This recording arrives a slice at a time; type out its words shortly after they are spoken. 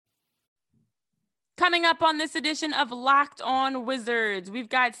Coming up on this edition of Locked On Wizards, we've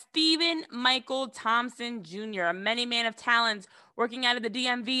got Stephen Michael Thompson Jr., a many man of talents working out of the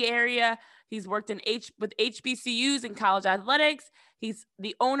DMV area. He's worked with HBCUs and college athletics. He's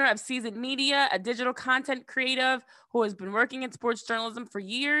the owner of Seasoned Media, a digital content creative who has been working in sports journalism for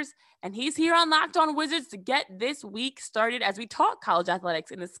years. And he's here on Locked On Wizards to get this week started as we talk college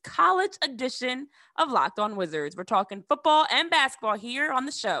athletics in this college edition of Locked On Wizards. We're talking football and basketball here on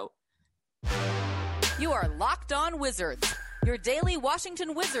the show. You are Locked On Wizards, your daily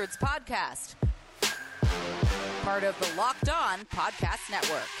Washington Wizards podcast. Part of the Locked On Podcast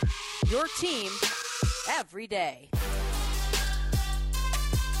Network, your team every day.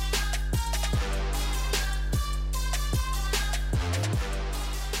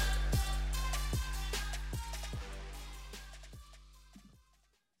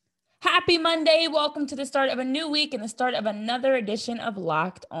 Happy Monday. Welcome to the start of a new week and the start of another edition of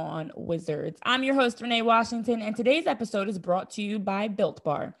Locked On Wizards. I'm your host, Renee Washington, and today's episode is brought to you by Built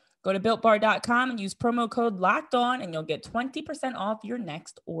Bar. Go to BuiltBar.com and use promo code Locked On, and you'll get 20% off your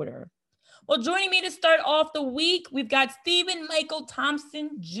next order. Well, joining me to start off the week, we've got Stephen Michael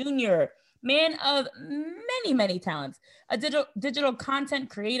Thompson Jr., man of many, many talents, a digital content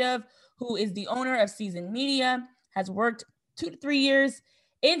creative who is the owner of Seasoned Media, has worked 2 to 3 years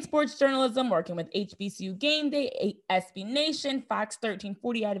in sports journalism, working with HBCU Game Day, SB Nation, Fox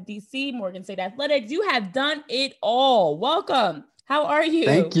 1340 out of DC, Morgan State Athletics. You have done it all. Welcome. How are you?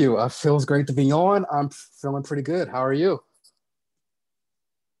 Thank you. It feels great to be on. I'm feeling pretty good. How are you?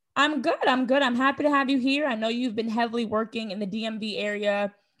 I'm good. I'm happy to have you here. I know you've been heavily working in the DMV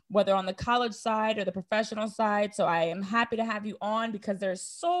area, whether on the college side or the professional side. So I am happy to have you on because there's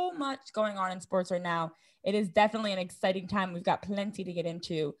so much going on in sports right now. It is definitely an exciting time. We've got plenty to get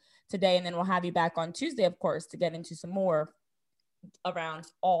into today, and then we'll have you back on Tuesday, of course, to get into some more around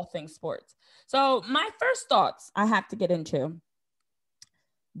all things sports. So my first thoughts I have to get into,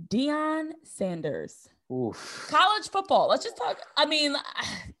 Deion Sanders. Oof. College football. Let's just talk.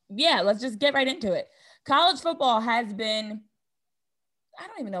 Let's just get right into it. College football has been, I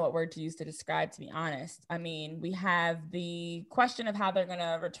don't even know what word to use to describe, to be honest. I mean, we have the question of how they're going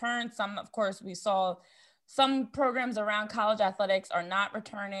to return. Some, of course, we saw some programs around college athletics are not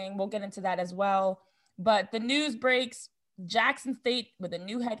returning. We'll get into that as well. But the news breaks, Jackson State with a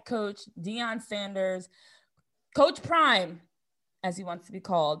new head coach, Deion Sanders, Coach Prime, as he wants to be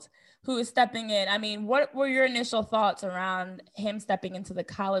called, who is stepping in. I mean, what were your initial thoughts around him stepping into the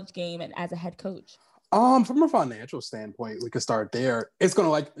college game and as a head coach? From a financial standpoint, we could start there. It's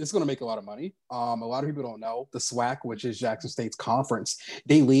gonna make a lot of money. A lot of people don't know the SWAC, which is Jackson State's conference.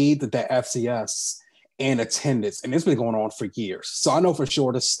 They lead the FCS in attendance, and it's been going on for years. So I know for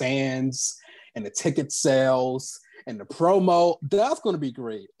sure the stands and the ticket sales and the promo, that's going to be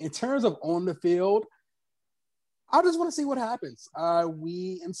great. In terms of on the field, I just want to see what happens.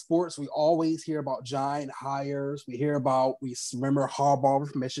 We in sports, we always hear about giant hires. We remember Harbaugh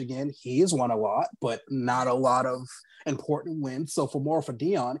from Michigan. He has won a lot, but not a lot of important wins. So for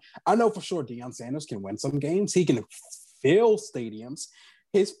Deion, I know for sure Deion Sanders can win some games. He can fill stadiums.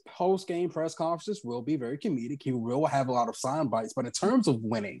 His post-game press conferences will be very comedic. He will have a lot of sound bites. But in terms of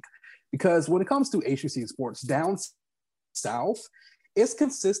winning, because when it comes to HBCU sports down south, it's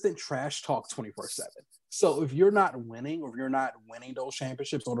consistent trash talk 24/7. So if you're not winning, or if you're not winning those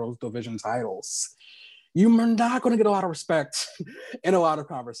championships or those division titles, you're not going to get a lot of respect and a lot of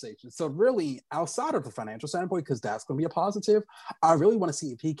conversations. So really, outside of the financial standpoint, because that's going to be a positive, I really want to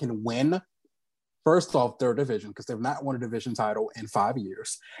see if he can win, first off, their division, because they've not won a division title in 5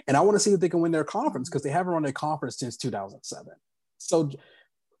 years. And I want to see if they can win their conference, because they haven't won their conference since 2007. So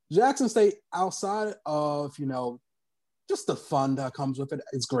Jackson State, outside of, just the fun that comes with it,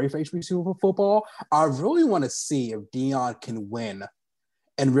 it's great for HBCU football. I really want to see if Deion can win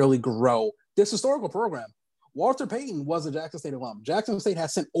and really grow this historical program. Walter Payton was a Jackson State alum. Jackson State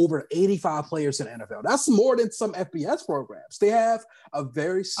has sent over 85 players to the NFL. That's more than some FBS programs. They have a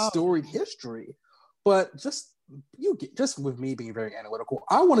very storied history. But just with me being very analytical,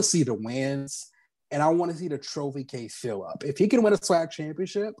 I want to see the wins, and I want to see the trophy case fill up. If he can win a SWAC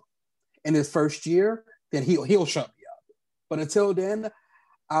championship in his first year, then he'll shut me up. But until then,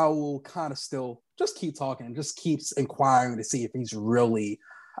 I will kind of still just keep talking and just keeps inquiring to see if he's really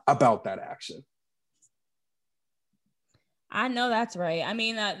about that action. I know that's right. I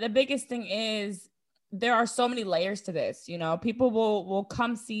mean, the biggest thing is there are so many layers to this. People will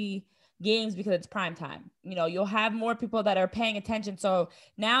come see games because it's prime time. You'll have more people that are paying attention. So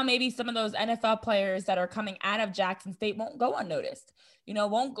now maybe some of those NFL players that are coming out of Jackson State won't go unnoticed,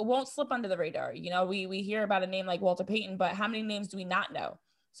 won't slip under the radar. We hear about a name like Walter Payton, but how many names do we not know?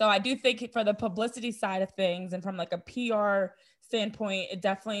 So I do think for the publicity side of things and from like a PR standpoint, it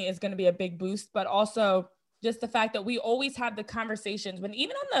definitely is going to be a big boost, but also just the fact that we always have the conversations when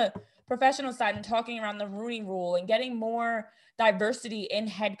even on the professional side and talking around the Rooney Rule and getting more diversity in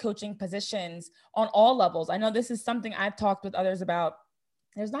head coaching positions on all levels. I know this is something I've talked with others about.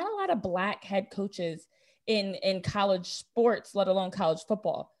 There's not a lot of Black head coaches in college sports, let alone college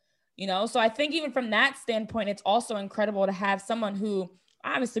football, you know? So I think even from that standpoint, it's also incredible to have someone who,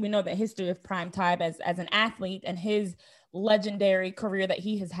 obviously we know the history of Prime Time as an athlete and his legendary career that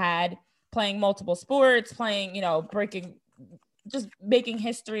he has had playing multiple sports, playing, you know, just making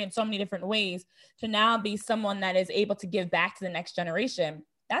history in so many different ways, to now be someone that is able to give back to the next generation.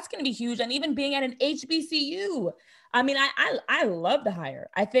 That's going to be huge. And even being at an HBCU, I mean, I love the hire.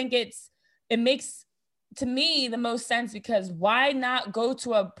 I think it makes, to me, the most sense, because why not go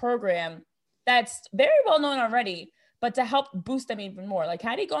to a program that's very well known already, but to help boost them even more? Like,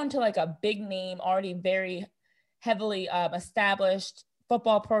 how do you go into like a big name, already very heavily established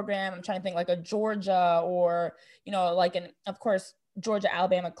football program? I'm trying to think like a Georgia or, you know, like of course, Georgia,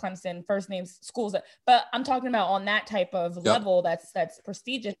 Alabama, Clemson, first names schools, but I'm talking about on that type of level that's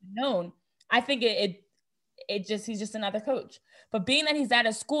prestigious and known. I think he's just another coach. But being that he's at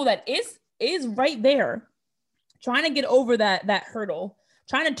a school that is right there, trying to get over that hurdle,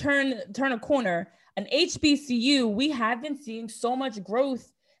 trying to turn a corner, an HBCU, we have been seeing so much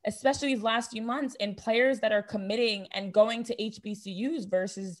growth, especially these last few months, in players that are committing and going to HBCUs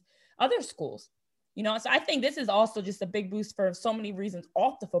versus other schools. You know, so I think this is also just a big boost for so many reasons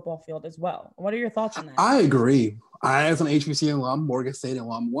off the football field as well. What are your thoughts on that? I agree. As an HBCU alum, Morgan State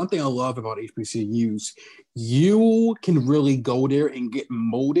alum, one thing I love about HBCUs, you can really go there and get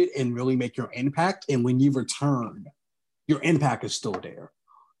molded and really make your impact. And when you return, your impact is still there.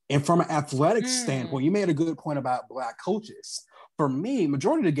 And from an athletic standpoint, you made a good point about Black coaches. For me,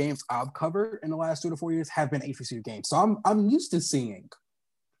 majority of the games I've covered in the last 2 to 4 years have been HBCU games. So I'm used to seeing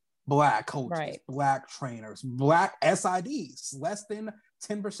Black coaches, Black trainers, Black SIDs. Less than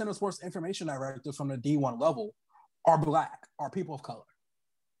 10% of sports information directors from the D1 level are Black, are people of color.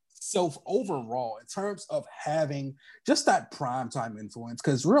 So overall, in terms of having just that primetime influence,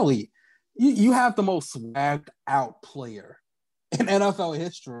 because really, you have the most swagged out player in NFL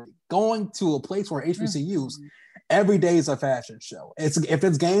history going to a place where HBCUs, every day is a fashion show. If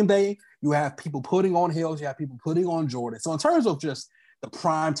it's game day, you have people putting on heels, you have people putting on Jordan. So in terms of just the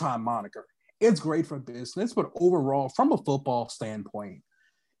primetime moniker, it's great for business, but overall, from a football standpoint,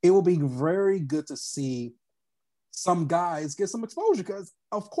 it will be very good to see some guys get some exposure, because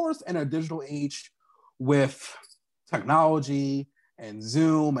of course, in a digital age with technology and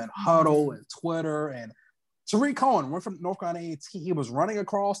Zoom and Huddle and Twitter, and Tariq Cohen went from North Carolina A&T. He was running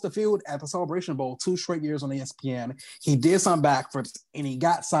across the field at the Celebration Bowl 2 straight years on ESPN. He did some backflips and he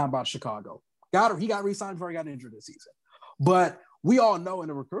got signed by Chicago. He got re-signed before he got injured this season. But we all know in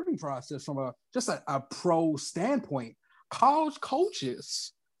the recruiting process, from a pro standpoint, college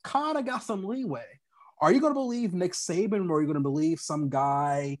coaches kind of got some leeway. Are you going to believe Nick Saban, or are you going to believe some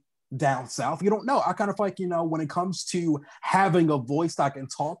guy down south? You don't know. I kind of like, when it comes to having a voice that can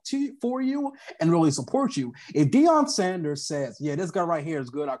talk for you and really support you, if Deion Sanders says, yeah, this guy right here is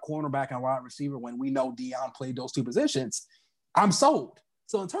good at cornerback and wide receiver, when we know Deion played those two positions, I'm sold.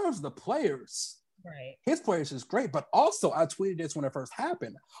 So in terms of the players, right, his players is great, but also I tweeted this when it first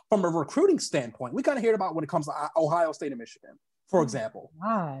happened. From a recruiting standpoint, we kind of hear about when it comes to Ohio State and Michigan, for example.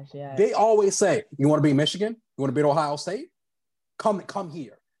 Gosh, yeah. They always say, you want to be Michigan? You want to beat Ohio State? Come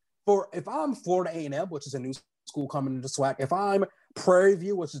here. If I'm Florida A&M, which is a new school coming into SWAC, if I'm Prairie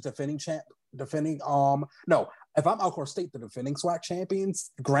View, which is if I'm Alcorn State, the defending SWAC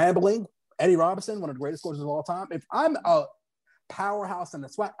champions, Grambling, Eddie Robinson, one of the greatest coaches of all time, if I'm a powerhouse in the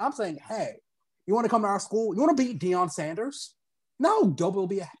SWAC, I'm saying, hey, you want to come to our school? You want to beat Deion Sanders? No, Dope will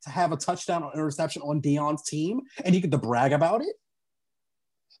be to have a touchdown or interception on Deion's team, and you get to brag about it.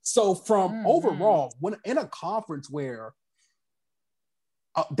 So from overall, when in a conference where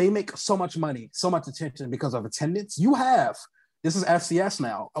they make so much money, so much attention because of attendance, this is FCS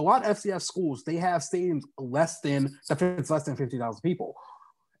now. A lot of FCS schools, they have stadiums less than 50,000 people.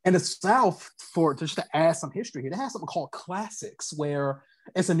 And the South, just to add some history here, they have something called Classics, where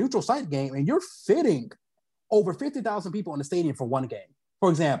it's a neutral site game and you're fitting over 50,000 people in the stadium for one game. For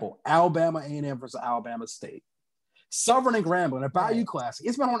example, Alabama A&M versus Alabama State. Southern and Grambling, a Bayou Classic.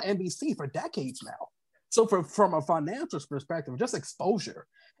 It's been on NBC for decades now. So from a financial perspective, just exposure,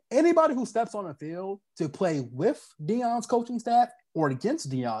 anybody who steps on the field to play with Deion's coaching staff or against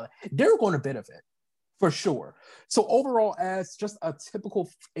Deion, they're going to benefit For sure. So overall, as just a typical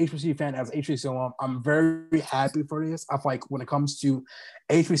HBCU fan, as HBCU alum, I'm very happy for this. I feel like when it comes to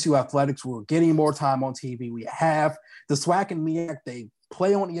HBCU athletics, we're getting more time on TV. We have the SWAC and MEAC, they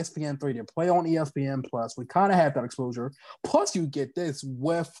play on ESPN3, they play on ESPN Plus. We kind of have that exposure. Plus, you get this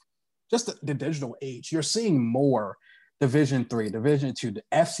with just the digital age. You're seeing more Division III, Division II, the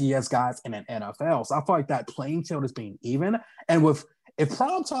FCS guys in an NFL. So I feel like that playing field is being even. And with if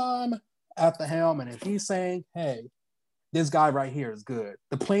primetime at the helm, and if he's saying, hey, this guy right here is good,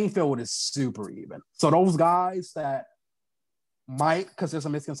 the playing field is super even. So those guys that might, because there's a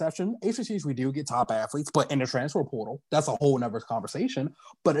misconception, HBCUs, we do get top athletes, but in the transfer portal, that's a whole nother conversation.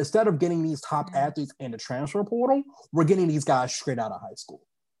 But instead of getting these top athletes in the transfer portal, we're getting these guys straight out of high school.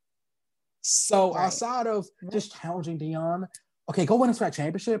 So outside of just challenging Deion, okay, go win a SWAC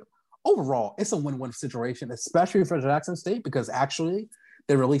championship. Overall, it's a win-win situation, especially for Jackson State, because actually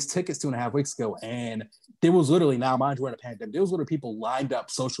they released tickets 2.5 weeks ago, and there was literally, now mind you, we're in a pandemic, there was literally people lined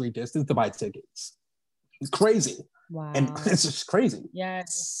up socially distanced to buy tickets. It's crazy. Wow. And it's just crazy.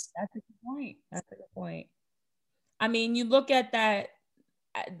 Yes, that's a good point. That's a good point. I mean, you look at that,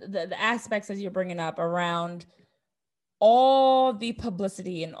 the aspects as you're bringing up around all the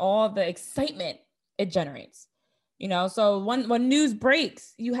publicity and all the excitement it generates. You know, so when news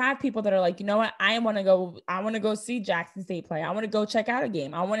breaks, you have people that are like, you know what, I want to go see Jackson State play. I want to go check out a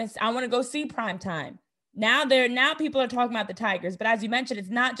game. I want to go see prime time. Now people are talking about the Tigers, but as you mentioned, it's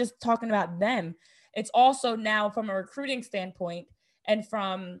not just talking about them. It's also now from a recruiting standpoint and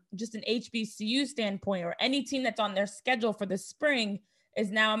from just an HBCU standpoint, or any team that's on their schedule for the spring,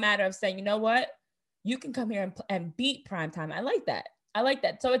 is now a matter of saying, you know what, you can come here and beat primetime. I like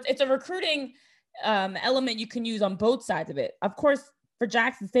that. So it's a recruiting element you can use on both sides of it. Of course, for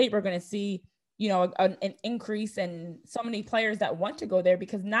Jackson State, we're going to see, you know, an increase in so many players that want to go there,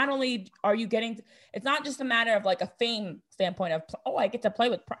 because not only are you it's not just a matter of like a fame standpoint of, oh, I get to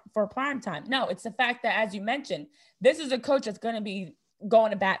play for prime time. No, it's the fact that, as you mentioned, this is a coach that's going to be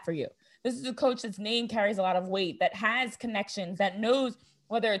going to bat for you. This is a coach that's name carries a lot of weight, that has connections, that knows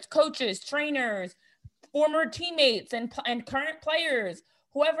whether it's coaches, trainers, former teammates, and current players,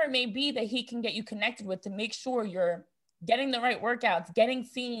 whoever it may be, that he can get you connected with to make sure you're getting the right workouts, getting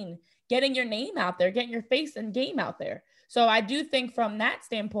seen, getting your name out there, getting your face and game out there. So I do think from that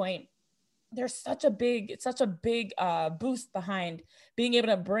standpoint, there's such a big boost behind being able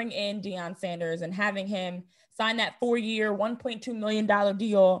to bring in Deion Sanders and having him sign that 4-year, $1.2 million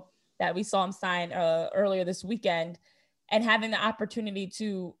deal that we saw him sign earlier this weekend, and having the opportunity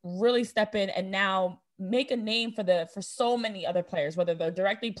to really step in and now make a name for so many other players, whether they're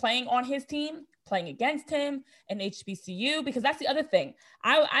directly playing on his team, playing against him, and HBCU, because that's the other thing.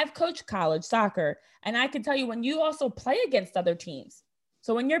 I've coached college soccer, and I can tell you, when you also play against other teams,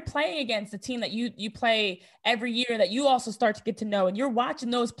 so when you're playing against a team that you play every year, that you also start to get to know, and you're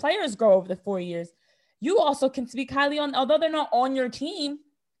watching those players grow over the 4 years, you also can speak highly on, although they're not on your team,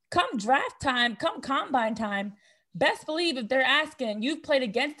 come draft time, come combine time, best believe if they're asking, you've played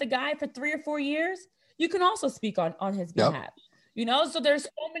against a guy for 3 or 4 years, you can also speak on his behalf. Yep. You know, so there's so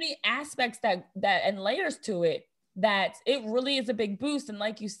many aspects that and layers to it, that it really is a big boost. And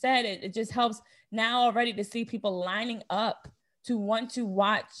like you said, it just helps now already to see people lining up to want to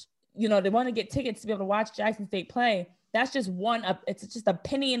watch, you know, they want to get tickets to be able to watch Jackson State play. That's just it's just a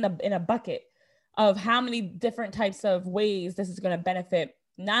penny in a bucket of how many different types of ways this is going to benefit,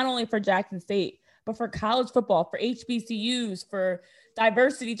 not only for Jackson State, but for college football, for HBCUs, for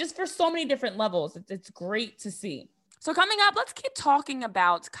diversity, just for so many different levels. It's great to see. So coming up, let's keep talking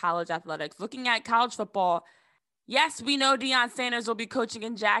about college athletics, looking at college football. Yes, we know Deion Sanders will be coaching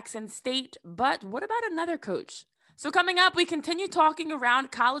in Jackson State, but what about another coach? So coming up, we continue talking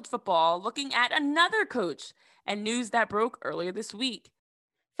around college football, looking at another coach and news that broke earlier this week.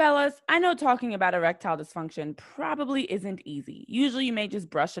 Fellas, I know talking about erectile dysfunction probably isn't easy. Usually you may just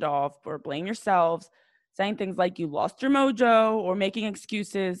brush it off or blame yourselves, saying things like you lost your mojo, or making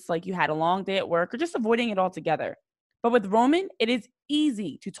excuses like you had a long day at work, or just avoiding it altogether. But with Roman, it is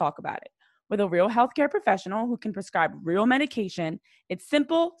easy to talk about it. With a real healthcare professional who can prescribe real medication, it's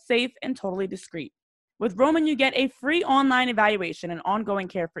simple, safe, and totally discreet. With Roman, you get a free online evaluation and ongoing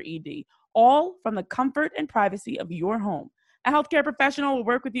care for ED, all from the comfort and privacy of your home. A healthcare professional will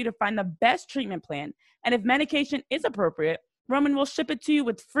work with you to find the best treatment plan, and if medication is appropriate, Roman will ship it to you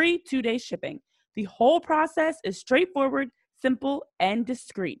with free 2-day shipping. The whole process is straightforward, simple, and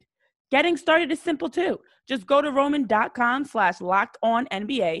discreet. Getting started is simple too. Just go to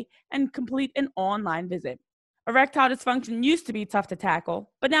roman.com/lockedonnba and complete an online visit. Erectile dysfunction used to be tough to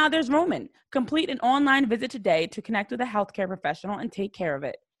tackle, but now there's Roman. Complete an online visit today to connect with a healthcare professional and take care of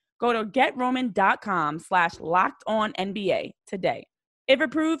it. Go to GetRoman.com/LockedOnNBA today. If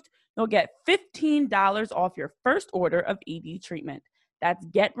approved, you'll get $15 off your first order of ED treatment. That's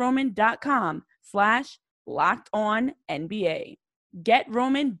GetRoman.com/LockedOnNBA.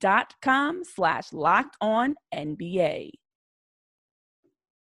 GetRoman.com/LockedOnNBA.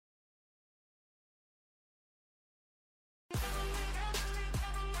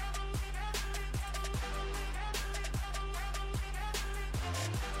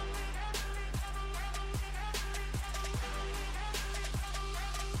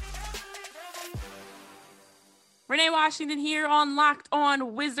 Renee Washington here on Locked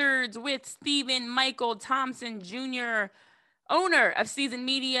On Wizards with Stephen Michael Thompson Jr., owner of Season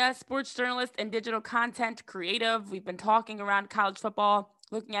Media, sports journalist, and digital content creative. We've been talking around college football,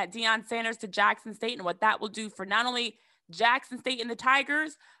 looking at Deion Sanders to Jackson State and what that will do for not only Jackson State and the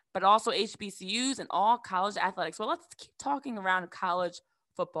Tigers, but also HBCUs and all college athletics. Well, let's keep talking around college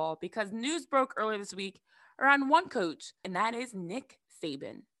football because news broke earlier this week around one coach, and that is Nick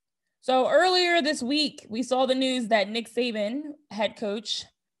Saban. So earlier this week, we saw the news that Nick Saban, head coach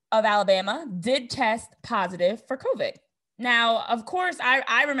of Alabama, did test positive for COVID. Now, of course,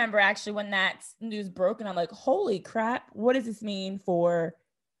 I remember actually when that news broke, and I'm like, holy crap, what does this mean for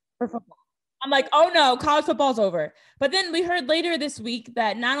football? I'm like, oh no, college football's over. But then we heard later this week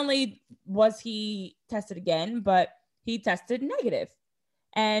that not only was he tested again, but he tested negative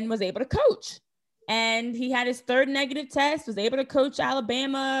and was able to coach. And he had his third negative test, was able to coach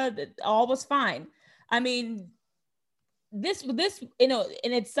Alabama. All was fine. I mean, this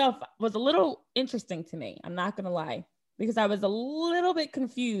in itself was a little interesting to me. I'm not going to lie, because I was a little bit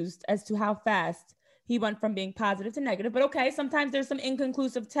confused as to how fast he went from being positive to negative. But okay, sometimes there's some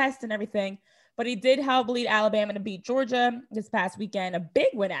inconclusive tests and everything. But he did help lead Alabama to beat Georgia this past weekend. A big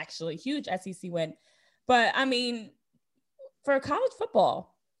win, actually, huge SEC win. But I mean, for college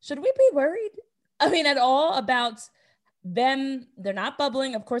football, should we be worried? I mean, at all about them? They're not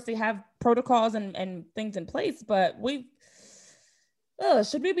bubbling. Of course, they have protocols and things in place, but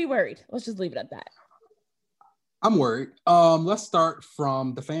should we be worried? Let's just leave it at that. I'm worried. Let's start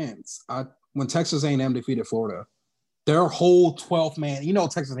from the fans. When Texas A&M defeated Florida, their whole 12th man,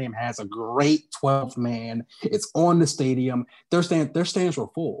 Texas A&M has a great 12th man. It's on the stadium. Their stands were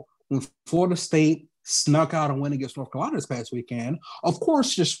full. When Florida State snuck out and win against North Carolina this past weekend, of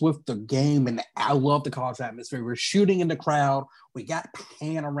course, just with the game, and I love the college atmosphere. We're shooting in the crowd. We got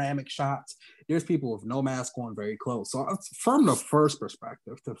panoramic shots. There's people with no mask on very close. So from the first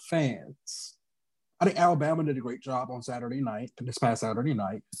perspective, the fans, I think Alabama did a great job on this past Saturday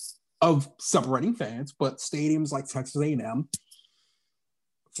night, of separating fans, but stadiums like Texas A&M,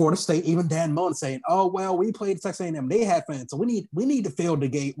 Florida State, even Dan Mullen saying, "Oh well, we played Texas A&M. They had fans, so we need to fill the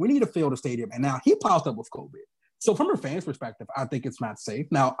gate. We need to fill the stadium." And now he popped up with COVID. So from a fan's perspective, I think it's not safe.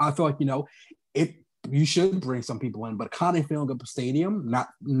 Now I feel like you should bring some people in, but kind of filling up a stadium, not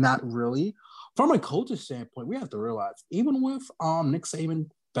really. From a coach's standpoint, we have to realize even with Nick Saban,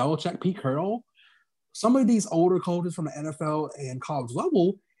 Belichick, Pete Carroll, some of these older coaches from the NFL and college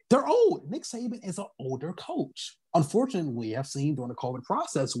level, they're old. Nick Saban is an older coach. Unfortunately, I've seen during the COVID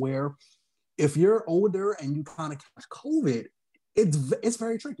process where if you're older and you kind of catch COVID, it's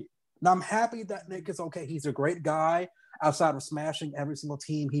very tricky. Now, I'm happy that Nick is okay. He's a great guy. Outside of smashing every single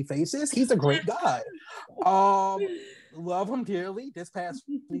team he faces, he's a great guy. Love him dearly. This past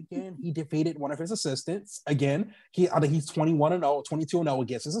weekend, he defeated one of his assistants. Again, I think he's 21-0, 22-0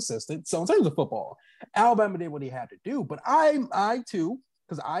 against his assistant. So in terms of football, Alabama did what he had to do. But I too,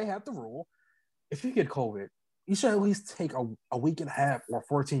 because I have the rule, if you get COVID, you should at least take a week and a half or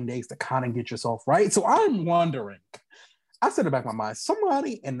 14 days to kind of get yourself right. So I'm wondering, I said in the back of my mind,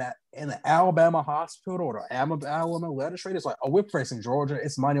 somebody in the Alabama hospital or the Alabama legislature is like, "Oh, we're facing Georgia.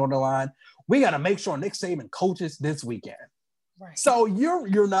 It's money on the line. We got to make sure Nick Saban coaches this weekend." Right. So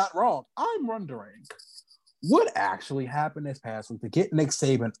you're not wrong. I'm wondering what actually happened this past week to get Nick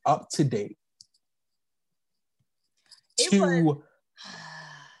Saban up to date. It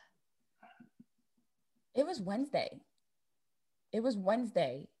was Wednesday. Because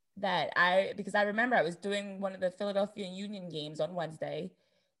I remember I was doing one of the Philadelphia Union games on Wednesday.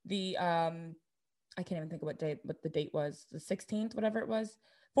 I can't even think of what the date was. The 16th, whatever it was.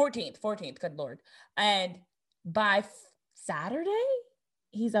 14th, good Lord. And by Saturday,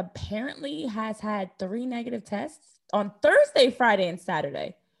 he's apparently has had 3 negative tests on Thursday, Friday, and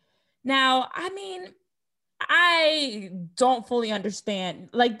Saturday. Now, I mean, I don't fully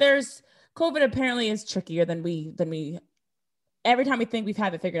understand. Like, COVID apparently is trickier than we every time we think we've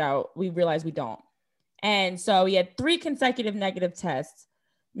had it figured out, we realize we don't. And so he had 3 consecutive negative tests.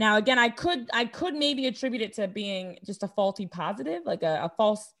 Now, again, I could maybe attribute it to being just a faulty positive, like a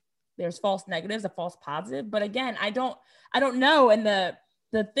false there's false negatives, a false positive. But again, I don't know. And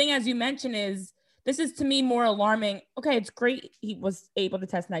the thing, as you mentioned, is this is to me more alarming. Okay, it's great he was able to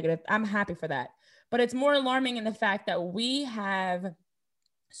test negative. I'm happy for that. But it's more alarming in the fact that we have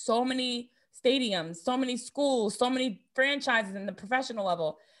so many stadiums, so many schools, so many franchises in the professional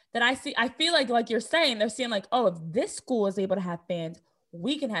level that I feel like you're saying, they're seeing like, oh, if this school is able to have fans,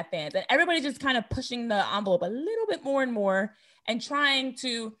 we can have fans. And everybody's just kind of pushing the envelope a little bit more and more and trying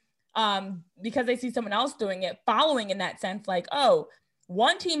to, because they see someone else doing it, following in that sense, like, oh,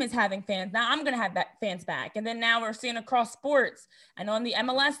 one team is having fans. Now I'm going to have that fans back. And then now we're seeing across sports. I know in the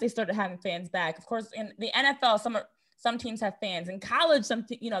MLS, they started having fans back. Of course, in the NFL, some teams have fans. In college, some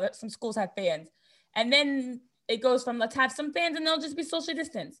schools have fans. And then it goes from let's have some fans and they'll just be socially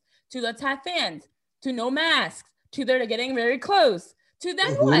distanced to let's have fans to no masks to they're getting very close to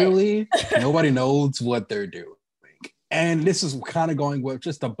then literally nobody knows what they're doing. And this is kind of going with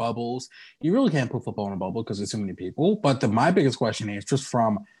just the bubbles. You really can't put football in a bubble because there's too many people. But my biggest question is just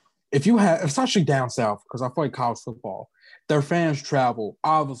from if you have, especially down south, because I feel like college football, their fans travel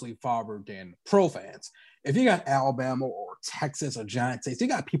obviously farther than pro fans. If you got Alabama or Texas or Giant States, you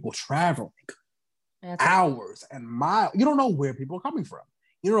got people traveling hours and miles. You don't know where people are coming from.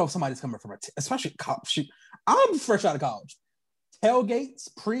 You don't know if somebody's coming from, especially college. I'm fresh out of college. Tailgates,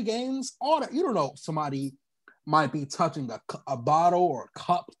 pre-games, all that. You don't know if somebody might be touching a bottle or a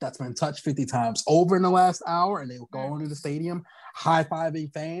cup that's been touched 50 times over in the last hour, and they go into the stadium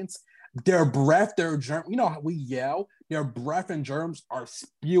high-fiving fans. Their breath, their germ, you know how we yell, their breath and germs are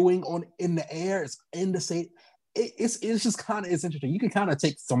spewing in the air. It's in the state. It's just kind of, it's interesting. You can kind of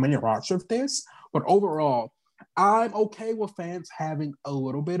take so many routes with this, but overall, I'm okay with fans having I'm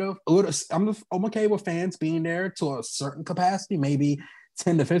okay with fans being there to a certain capacity, maybe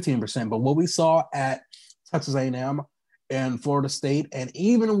 10 to 15%. But what we saw at Texas A&M and Florida State, and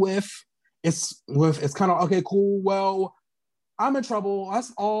even it's kind of okay, cool. Well, I'm in trouble.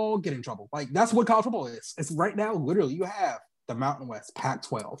 Let's all get in trouble. Like that's what college football is. It's right now. Literally, you have the Mountain West,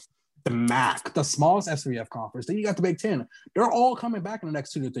 Pac-12, the MAC, the smallest SBF conference. Then you got the Big Ten. They're all coming back in the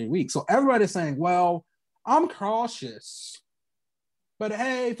next 2 to 3 weeks. So everybody's saying, well, I'm cautious, but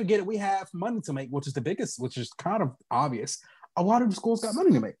hey, forget it. We have money to make, which is the biggest, which is kind of obvious. A lot of the schools got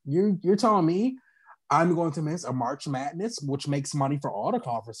money to make. You're telling me I'm going to miss a March Madness, which makes money for all the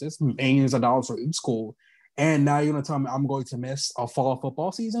conferences, millions of dollars for each school. And now you're going to tell me I'm going to miss a fall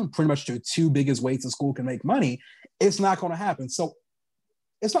football season, pretty much the two biggest ways a school can make money. It's not going to happen. So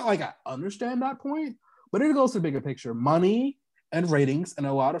it's not like I understand that point, but it goes to the bigger picture. Money and ratings and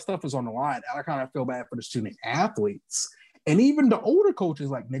a lot of stuff is on the line. And I kind of feel bad for the student athletes and even the older coaches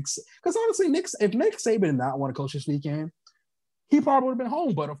like Nick. Because honestly, if Nick Saban did not want to coach this weekend, he probably would have been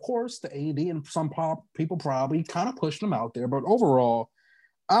home. But of course, the AD and some people probably kind of pushed him out there. But overall,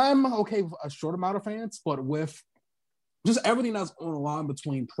 I'm okay with a short amount of fans, but with just everything that's on the line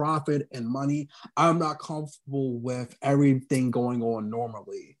between profit and money, I'm not comfortable with everything going on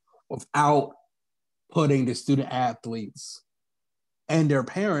normally without putting the student athletes and their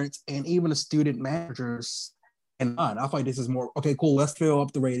parents and even the student managers and I feel like this is more, okay, cool, let's fill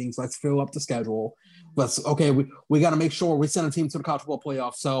up the ratings, let's fill up the schedule. We got to make sure we send a team to the college football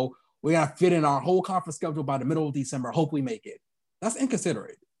playoff, so we got to fit in our whole conference schedule by the middle of December, hope we make it. That's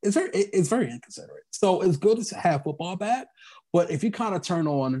inconsiderate. It's very inconsiderate. So it's good to have football back, but if you kind of turn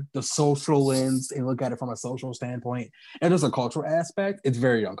on the social lens and look at it from a social standpoint and there's a cultural aspect, it's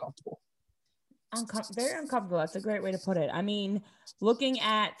very uncomfortable. Very uncomfortable. That's a great way to put it. I mean, looking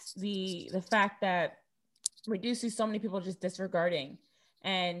at the fact that we do see so many people just disregarding,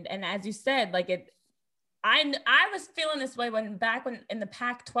 and as you said, like I was feeling this way when in the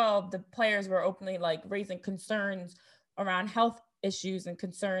Pac-12, the players were openly like raising concerns around health issues and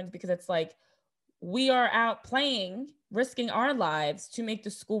concerns, because it's like we are out playing, risking our lives to make the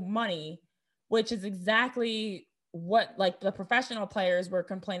school money, which is exactly what like the professional players were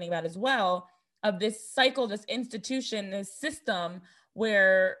complaining about as well, of this cycle, this institution, this system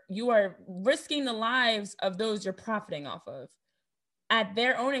where you are risking the lives of those you're profiting off of at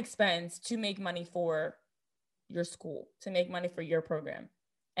their own expense to make money for your school, to make money for your program.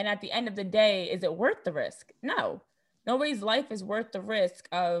 And at the end of the day, is it worth the risk? No. Nobody's life is worth the risk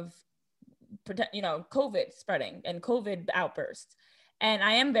of, COVID spreading and COVID outbursts. And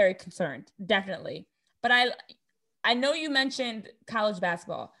I am very concerned, definitely. But I know you mentioned college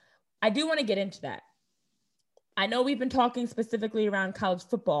basketball. I do want to get into that. I know we've been talking specifically around college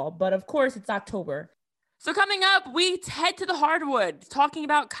football, but of course it's October. So coming up, we head to the hardwood, talking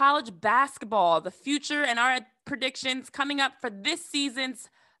about college basketball, the future and our predictions coming up for this season's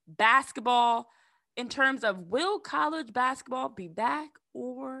basketball in terms of will college basketball be back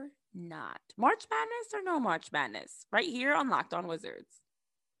or not. March Madness or no March Madness? Right here on Locked On Wizards.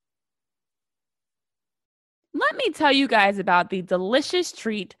 Let me tell you guys about the delicious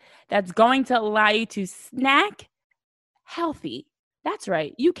treat that's going to allow you to snack healthy. That's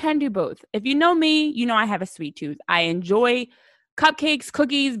right. You can do both. If you know me, you know I have a sweet tooth. I enjoy cupcakes,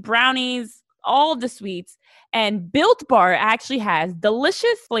 cookies, brownies, all the sweets. And Built Bar actually has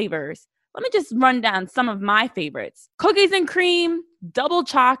delicious flavors. Let me just run down some of my favorites. Cookies and cream, double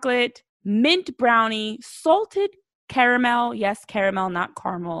chocolate, mint brownie, salted caramel, yes, caramel, not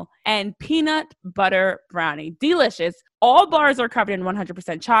caramel, and peanut butter brownie. Delicious. All bars are covered in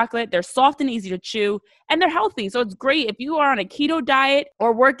 100% chocolate. They're soft and easy to chew, and they're healthy. So it's great if you are on a keto diet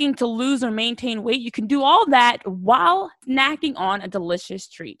or working to lose or maintain weight. You can do all that while snacking on a delicious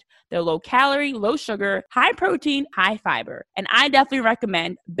treat. They're low calorie, low sugar, high protein, high fiber. And I definitely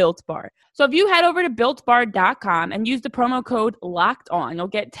recommend Built Bar. So if you head over to BuiltBar.com and use the promo code LOCKEDON, you'll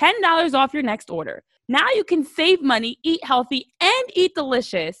get $10 off your next order. Now you can save money, eat healthy, and eat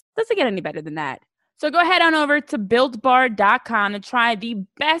delicious. Doesn't get any better than that. So go ahead on over to BuiltBar.com to try the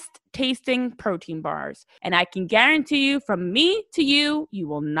best tasting protein bars. And I can guarantee you, from me to you, you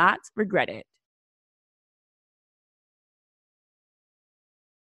will not regret it.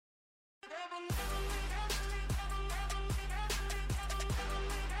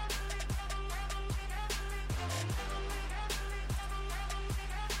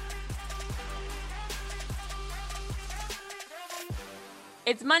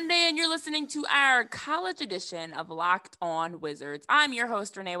 It's Monday and you're listening to our college edition of Locked On Wizards. I'm your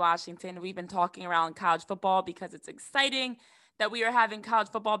host, Renee Washington. We've been talking around college football because it's exciting that we are having college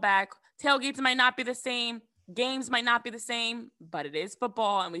football back. Tailgates might not be the same, games might not be the same, but it is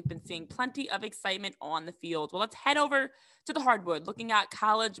football and we've been seeing plenty of excitement on the field. Well, let's head over to the hardwood, looking at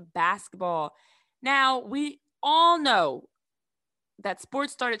college basketball. Now, we all know that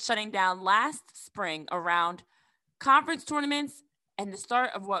sports started shutting down last spring around conference tournaments and the start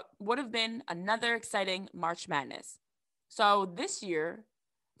of what would have been another exciting March Madness. So this year,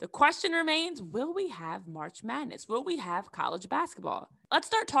 the question remains, will we have March Madness? Will we have college basketball? Let's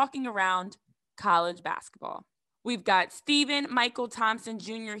start talking around college basketball. We've got Stephen Michael Thompson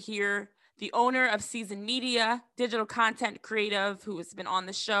Jr. here, the owner of Season Media, digital content creative, who has been on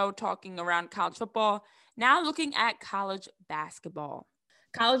the show talking around college football, now looking at college basketball.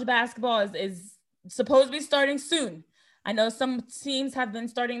 College basketball is supposed to be starting soon. I know some teams have been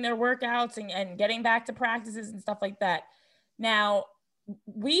starting their workouts and getting back to practices and stuff like that. Now,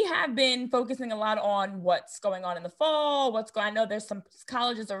 we have been focusing a lot on what's going on in the fall. I know there's some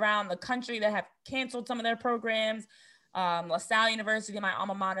colleges around the country that have canceled some of their programs. LaSalle University, my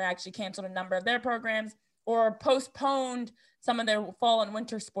alma mater, actually canceled a number of their programs or postponed some of their fall and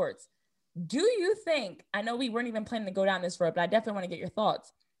winter sports. Do you think, I know we weren't even planning to go down this road, but I definitely want to get your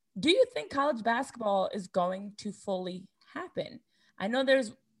thoughts. Do you think college basketball is going to fully happen? I know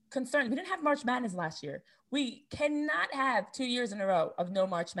there's concerns. We didn't have March Madness last year. We cannot have 2 years in a row of no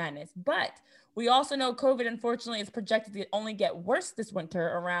March Madness, but we also know COVID, unfortunately, is projected to only get worse this winter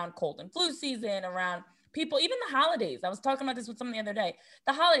around cold and flu season, around people, even the holidays. I was talking about this with someone the other day.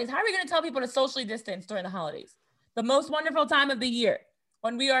 The holidays, how are we going to tell people to socially distance during the holidays? The most wonderful time of the year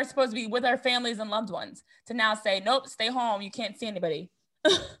when we are supposed to be with our families and loved ones, to now say, nope, stay home. You can't see anybody.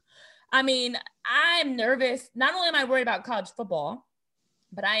 I mean, I'm nervous. Not only am I worried about college football,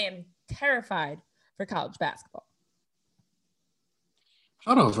 but I am terrified for college basketball.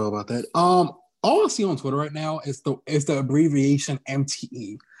 I don't feel about that. All I see on Twitter right now is the abbreviation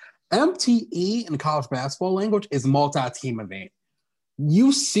MTE. MTE in college basketball language is multi-team event.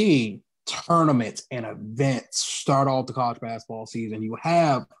 You see tournaments and events start off the college basketball season. You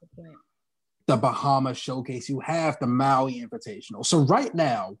have the Bahamas Showcase, you have the Maui Invitational. So right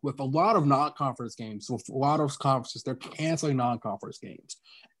now, with a lot of non-conference games, with a lot of conferences, they're canceling non-conference games.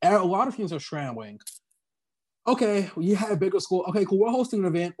 And a lot of teams are scrambling. Okay, you have a bigger school. Okay, cool. We're hosting an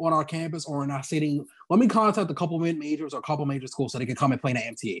event on our campus or in our city. Let me contact a couple mid-majors or a couple major schools so they can come and play in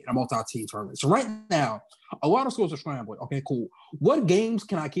an MTA, a multi-team tournament. So right now, a lot of schools are scrambling. Okay, cool. What games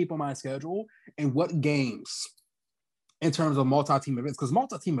can I keep on my schedule, and what games in terms of multi-team events? Because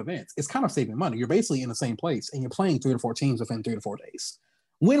multi-team events, it's kind of saving money. You're basically in the same place, and you're playing 3 to 4 teams within 3 to 4 days.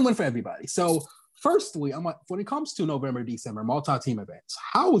 Win-win for everybody. So firstly, I'm like, when it comes to November, December, multi-team events,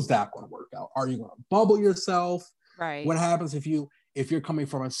 how is that going to work out? Are you going to bubble yourself? Right. What happens if you're coming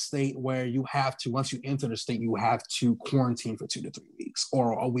from a state where you have to, once you enter the state, you have to quarantine for 2 to 3 weeks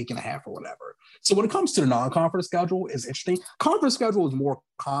or a week and a half or whatever? So when it comes to the non-conference schedule, it's interesting. Conference schedule is more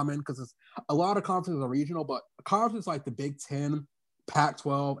common because a lot of conferences are regional, but conferences like the Big Ten,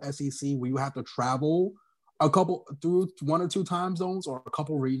 Pac-12, SEC, where you have to travel a couple through 1 or 2 time zones or a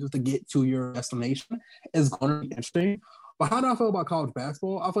couple regions to get to your destination is going to be interesting. But how do I feel about college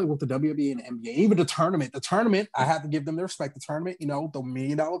basketball? I feel like with the WNBA and the NBA, even the tournament, I have to give them their respect. The tournament, the $1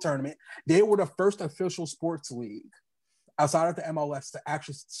 million tournament, they were the first official sports league outside of the MLS to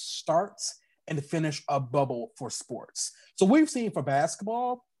actually start and finish a bubble for sports. So we've seen for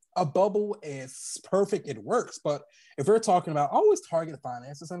basketball, a bubble is perfect. It works. But if we're talking about always target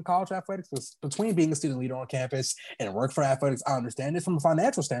finances in college athletics, between being a student leader on campus and work for athletics, I understand it from a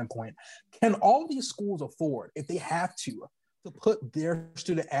financial standpoint. Can all these schools afford, if they have to put their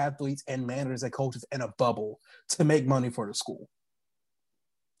student athletes and managers and coaches in a bubble to make money for the school?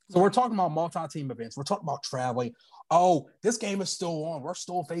 So we're talking about multi-team events. We're talking about traveling. Oh, this game is still on. We're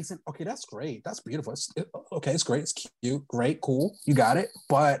still facing. Okay, that's great. That's beautiful. It's great. It's cute. Great. Cool. You got it.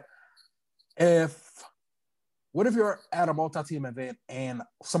 But what if you're at a multi-team event and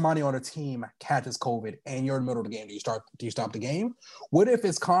somebody on a team catches COVID and you're in the middle of the game? Do you stop the game? What if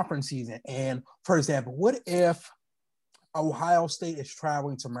it's conference season? And for example, what if Ohio State is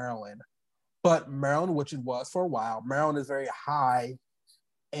traveling to Maryland, but Maryland, which it was for a while, Maryland is very high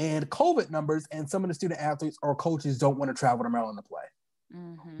and COVID numbers, and some of the student athletes or coaches don't want to travel to Maryland to play.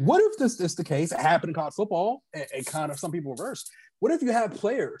 Mm-hmm. What if this is the case? It happened in college football, and kind of some people reverse. What if you have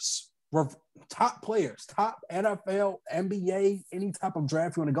top NFL, NBA, any type of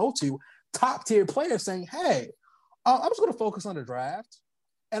draft you want to go to, top tier players saying, hey, I'm just going to focus on the draft,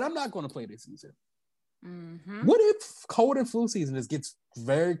 and I'm not going to play this season. Mm-hmm. What if cold and flu season gets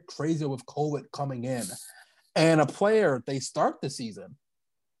very crazy with COVID coming in, and a player, they start the season,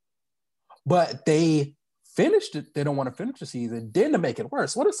 but they finished it. They don't want to finish the season. Then to make it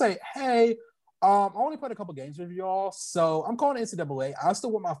worse, what if say, hey, I only played a couple games with y'all, so I'm calling NCAA. I still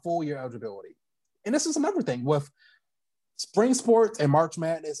want my full year eligibility. And this is another thing with spring sports and March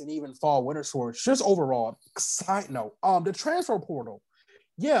Madness and even fall winter sports. Just overall, side note, the transfer portal.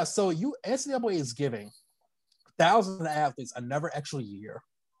 Yeah, so NCAA is giving thousands of athletes another extra year.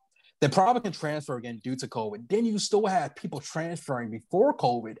 They probably can transfer again due to COVID. Then you still have people transferring before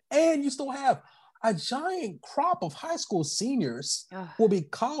COVID, and you still have a giant crop of high school seniors will be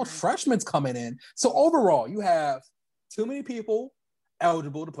college freshmen coming in. So overall, you have too many people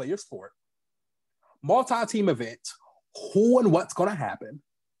eligible to play your sport, multi-team event, who and what's going to happen,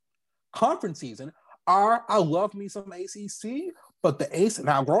 conference season. I love me some ACC, but the ACC,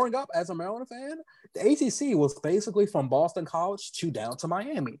 now growing up as a Maryland fan, the ACC was basically from Boston College down to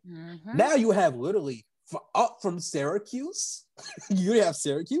Miami. Mm-hmm. Now you have literally up from Syracuse, you have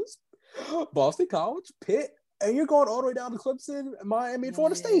Syracuse, Boston College, Pitt, and you're going all the way down to Clemson, Miami, and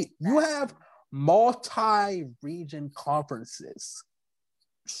Florida State. You have multi-region conferences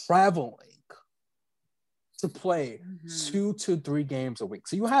traveling to play 2 to 3 games a week.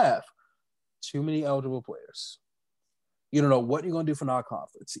 So you have too many eligible players. You don't know what you're going to do for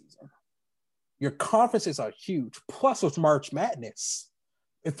non-conference season. Your conferences are huge. Plus, with March Madness,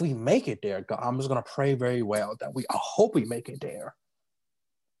 if we make it there, God, I'm just going to pray very well that I hope we make it there.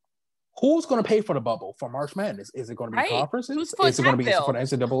 Who's going to pay for the bubble for March Madness? Is it going to be conferences? Is it going to be for the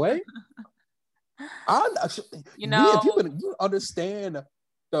NCAA? You understand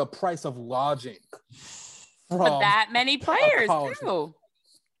the price of lodging for that many players too.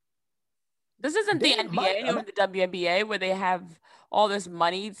 This isn't the NBA or the WNBA where they have all this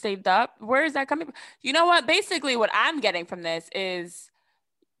money saved up. Where is that coming from? You know what? Basically, what I'm getting from this is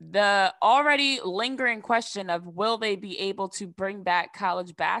the already lingering question of will they be able to bring back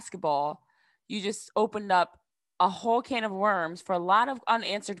college basketball? You just opened up a whole can of worms for a lot of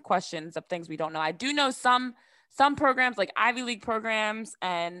unanswered questions of things we don't know. I do know some programs like Ivy League programs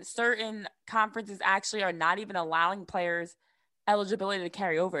and certain conferences actually are not even allowing players eligibility to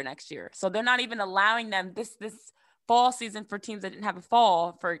carry over next year. So they're not even allowing them this fall season for teams that didn't have a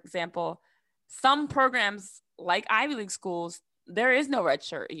fall, for example. Some programs like Ivy League schools, there is no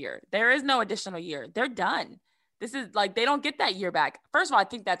redshirt year. There is no additional year. They're done. This is like, they don't get that year back. First of all, I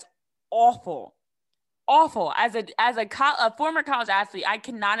think that's awful. Awful. As a former college athlete, I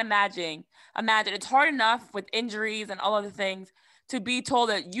cannot imagine. It's hard enough with injuries and all other things to be told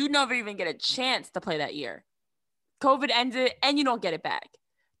that you never even get a chance to play that year. COVID ended and you don't get it back.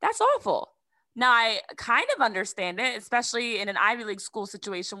 That's awful. Now, I kind of understand it, especially in an Ivy League school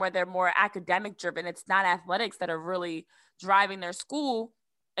situation where they're more academic driven. It's not athletics that are really driving their school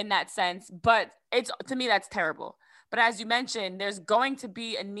in that sense. But to me, that's terrible. But as you mentioned, there's going to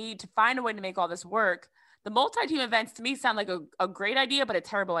be a need to find a way to make all this work. The multi-team events to me sound like a great idea, but a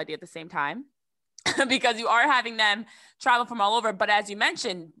terrible idea at the same time. because you are having them travel from all over. But as you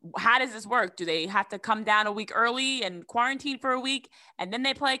mentioned, how does this work? Do they have to come down a week early and quarantine for a week and then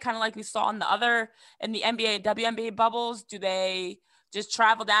they play, kind of like we saw in the NBA, WNBA bubbles? Do they just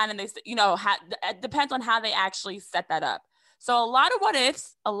travel down and it depends on how they actually set that up. So a lot of what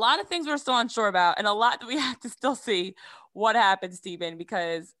ifs, a lot of things we're still unsure about, and a lot that we have to still see what happens, Stephen,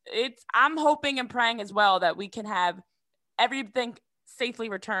 because I'm hoping and praying as well that we can have everything safely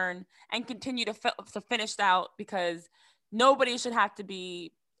return and continue to finish out, because nobody should have to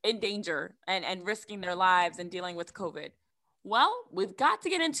be in danger and risking their lives and dealing with COVID. Well, we've got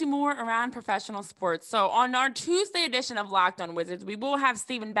to get into more around professional sports. So on our Tuesday edition of Locked On Wizards, we will have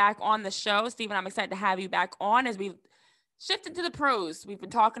Stephen back on the show. Stephen, I'm excited to have you back on as we shift into the pros. We've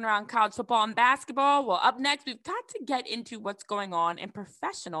been talking around college football and basketball. Well, up next, we've got to get into what's going on in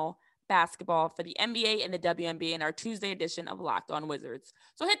professional basketball for the NBA and the WNBA in our Tuesday edition of Locked On Wizards.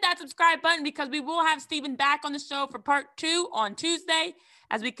 So hit that subscribe button, because we will have Stephen back on the show for part 2 on Tuesday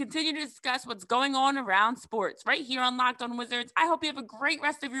as we continue to discuss what's going on around sports right here on Locked On Wizards. I hope you have a great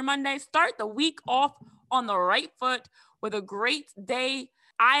rest of your Monday. Start the week off on the right foot with a great day.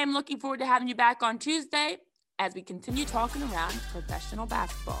 I am looking forward to having you back on Tuesday as we continue talking around professional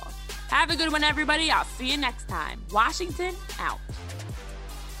basketball. Have a good one, everybody. I'll see you next time. Washington out.